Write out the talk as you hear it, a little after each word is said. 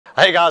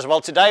Hey guys, well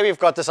today we've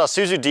got this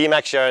ISUZU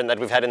D-Max here that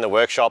we've had in the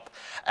workshop,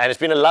 and it's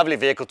been a lovely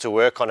vehicle to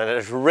work on, and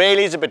it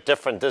really is a bit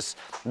different. This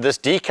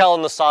decal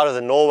on the side of the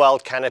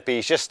Norweld Canopy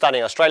is just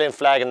stunning. Australian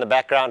flag in the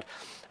background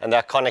and the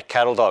iconic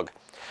cattle dog.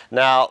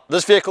 Now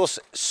this vehicle's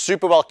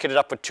super well kitted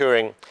up for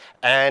touring,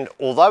 and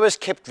although it's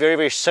kept very,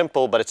 very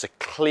simple, but it's a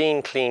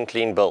clean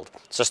build.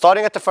 So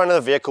starting at the front of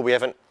the vehicle, we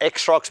have an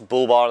X-Rocks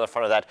bull bar on the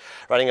front of that,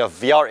 running a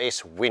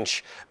VRS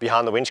winch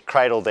behind the winch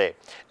cradle there,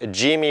 a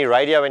GME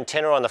radio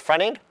antenna on the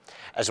front end,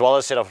 as well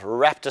as a set of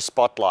Raptor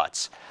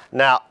spotlights.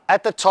 Now,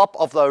 at the top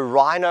of the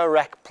Rhino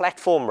rack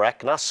platform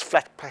rack, nice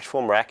flat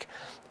platform rack,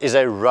 is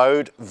a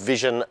road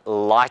vision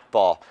light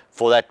bar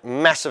for that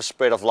massive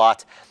spread of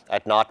light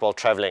at night while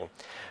traveling.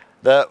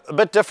 A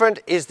bit different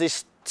is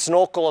this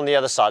snorkel on the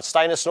other side.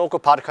 Stainless snorkel,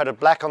 powder coated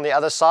black on the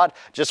other side,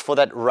 just for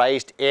that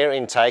raised air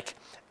intake.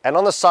 And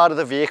on the side of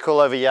the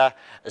vehicle over here,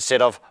 a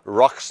set of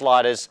rock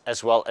sliders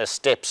as well as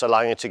steps,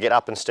 allowing you to get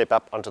up and step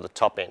up onto the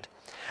top end.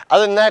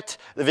 Other than that,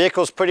 the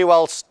vehicle's pretty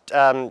well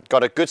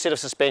got a good set of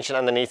suspension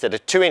underneath it, a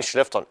 2-inch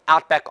lift on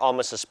Outback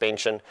Armour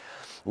suspension.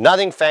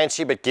 Nothing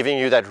fancy, but giving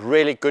you that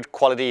really good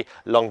quality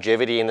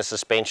longevity in the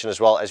suspension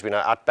as well. As we know,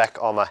 Outback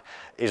Armour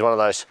is one of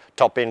those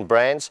top-end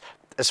brands.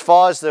 As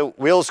far as the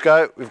wheels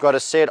go, we've got a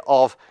set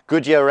of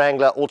Goodyear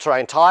Wrangler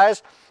all-terrain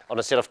tyres on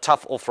a set of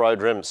tough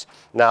off-road rims.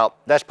 Now,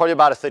 that's probably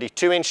about a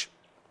 32-inch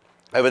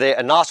over there,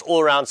 a nice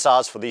all-around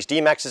size for these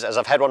D-Maxes, as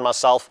I've had one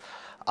myself.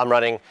 I'm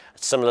running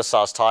similar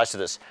size tyres to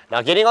this.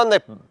 Now, getting on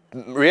the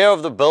rear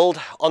of the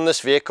build on this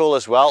vehicle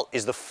as well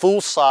is the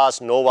full-size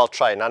Norweld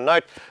tray. Now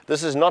note,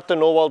 this is not the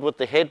Norweld with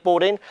the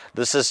headboard in.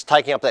 This is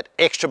taking up that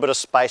extra bit of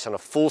space on a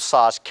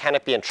full-size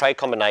canopy and tray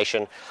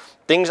combination.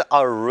 Things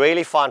I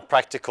really find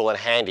practical and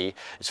handy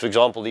is, for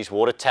example, these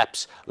water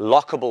taps,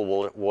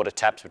 lockable water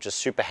taps, which is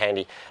super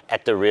handy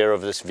at the rear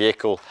of this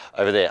vehicle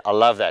over there. I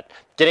love that.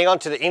 Getting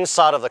onto the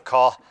inside of the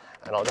car,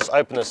 and I'll just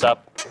open this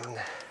up.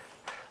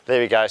 There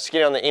we go,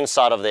 skinny on the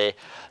inside of there.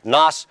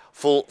 Nice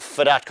full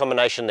fit out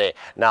combination there.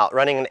 Now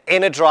running an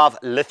EnerDrive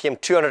lithium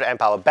 200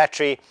 amp hour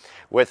battery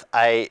with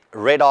a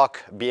Red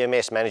Arc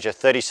BMS Manager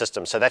 30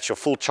 system. So that's your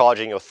full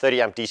charging, your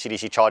 30 amp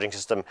DC-DC charging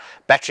system,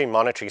 battery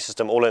monitoring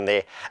system all in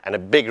there, and a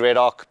big Red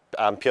Arc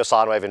pure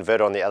sine wave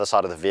inverter on the other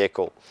side of the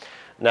vehicle.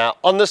 Now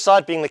on this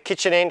side, being the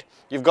kitchen end,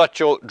 you've got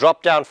your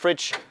drop down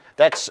fridge.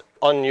 That's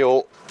on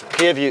your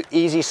Clearview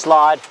Easy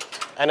Slide,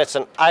 and it's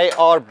an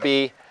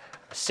ARB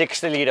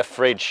 60-litre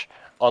fridge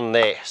on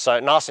there, so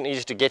nice and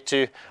easy to get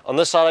to. On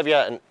this side of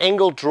here, an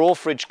angle drawer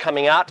fridge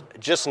coming out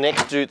just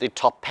next to the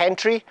top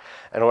pantry.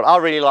 And what I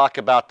really like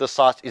about this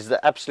site is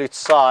the absolute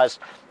size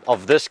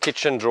of this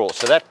kitchen drawer.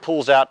 So that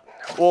pulls out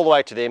all the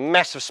way to their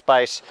massive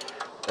space,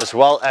 as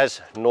well as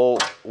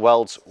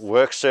Norweld's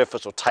work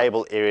surface or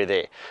table area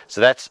there.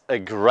 So that's a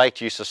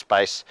great use of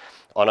space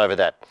on over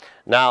that.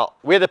 Now,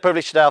 we had the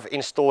privilege today of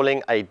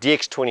installing a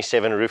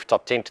DX27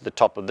 rooftop tent to the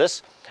top of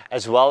this,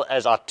 as well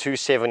as our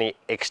 270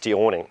 XT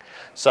awning.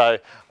 So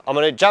I'm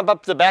going to jump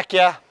up to the back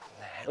here.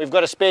 We've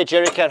got a spare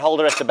jerry can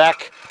holder at the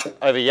back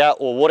over here,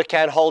 or water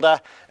can holder,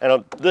 and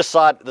on this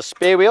side the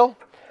spare wheel.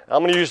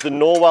 I'm going to use the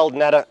Norweld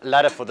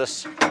ladder for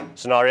this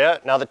scenario.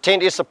 Now the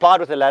tent is supplied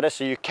with a ladder,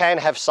 so you can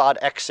have side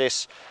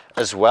access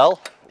as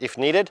well if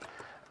needed.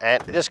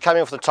 And just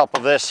coming off the top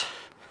of this,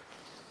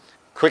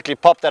 quickly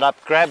pop that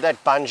up, grab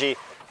that bungee,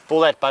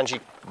 pull that bungee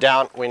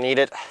down when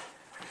needed.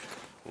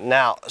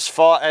 Now, as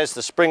far as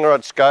the spring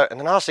rods go, and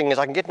the nice thing is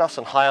I can get nice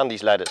and high on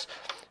these ladders.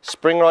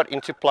 Spring rod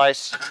into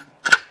place,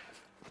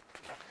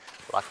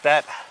 like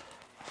that,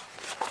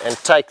 and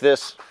take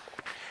this.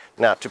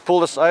 Now, to pull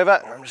this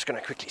over, I'm just going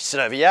to quickly sit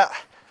over here,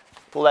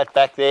 pull that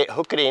back there,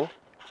 hook it in,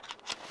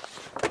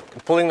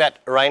 and pulling that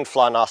rain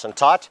fly nice and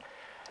tight.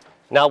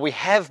 Now, we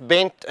have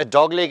bent a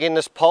dog leg in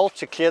this pole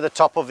to clear the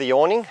top of the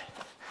awning,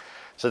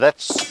 so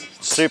that's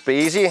super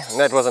easy, and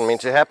that wasn't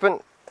meant to happen.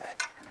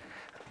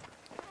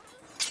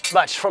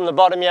 But from the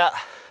bottom here,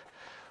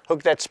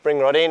 hook that spring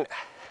rod in.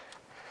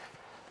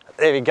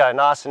 There we go,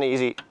 nice and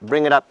easy.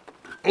 Bring it up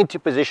into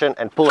position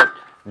and pull it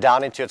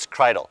down into its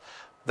cradle.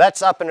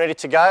 That's up and ready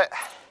to go.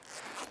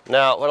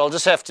 Now, what I'll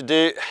just have to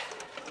do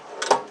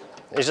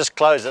is just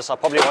close this. I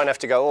probably won't have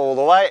to go all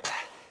the way.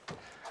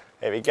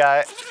 There we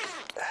go.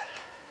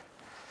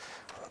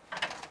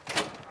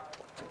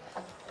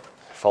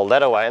 Fold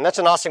that away. And that's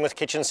a nice thing with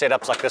kitchen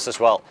setups like this as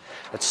well.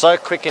 It's so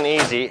quick and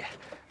easy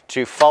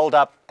to fold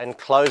up and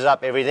close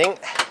up everything,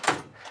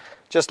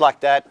 just like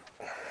that.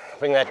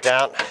 Bring that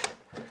down.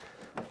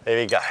 There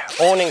we go.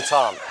 Awning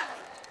time.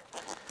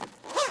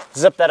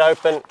 Zip that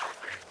open.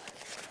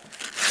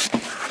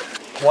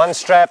 1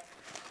 strap,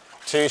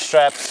 2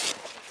 straps,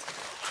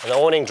 and the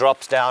awning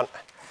drops down.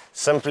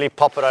 Simply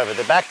pop it over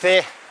the back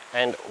there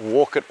and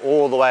walk it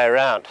all the way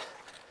around.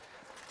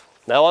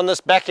 Now on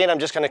this back end, I'm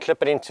just going to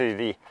clip it into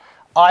the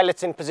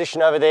eyelets in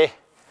position over there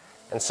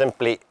and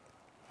simply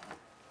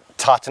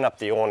tighten up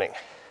the awning.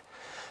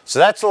 So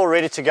that's all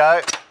ready to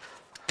go.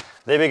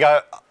 There we go.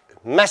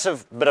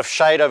 Massive bit of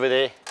shade over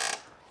there.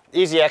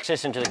 Easy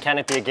access into the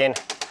canopy again.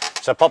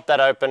 So pop that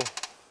open.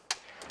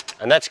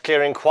 and that's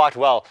clearing quite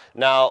well.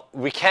 Now,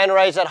 we can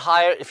raise that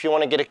higher if you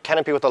want to get a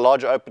canopy with a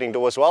larger opening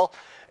door as well.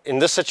 In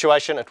this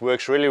situation, it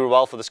works really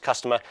well for this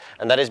customer,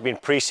 and that has been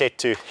preset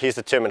to his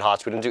determined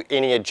heights. We didn't do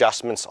any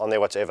adjustments on there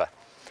whatsoever.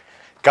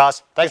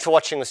 Guys, thanks for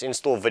watching this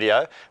install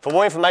video. For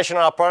more information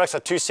on our products, our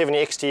 270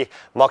 XT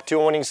Mark II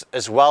awnings,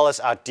 as well as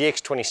our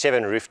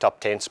DX27 rooftop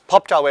tents,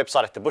 pop to our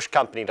website at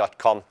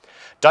thebushcompany.com.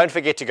 Don't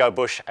forget to go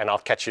bush, and I'll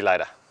catch you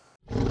later.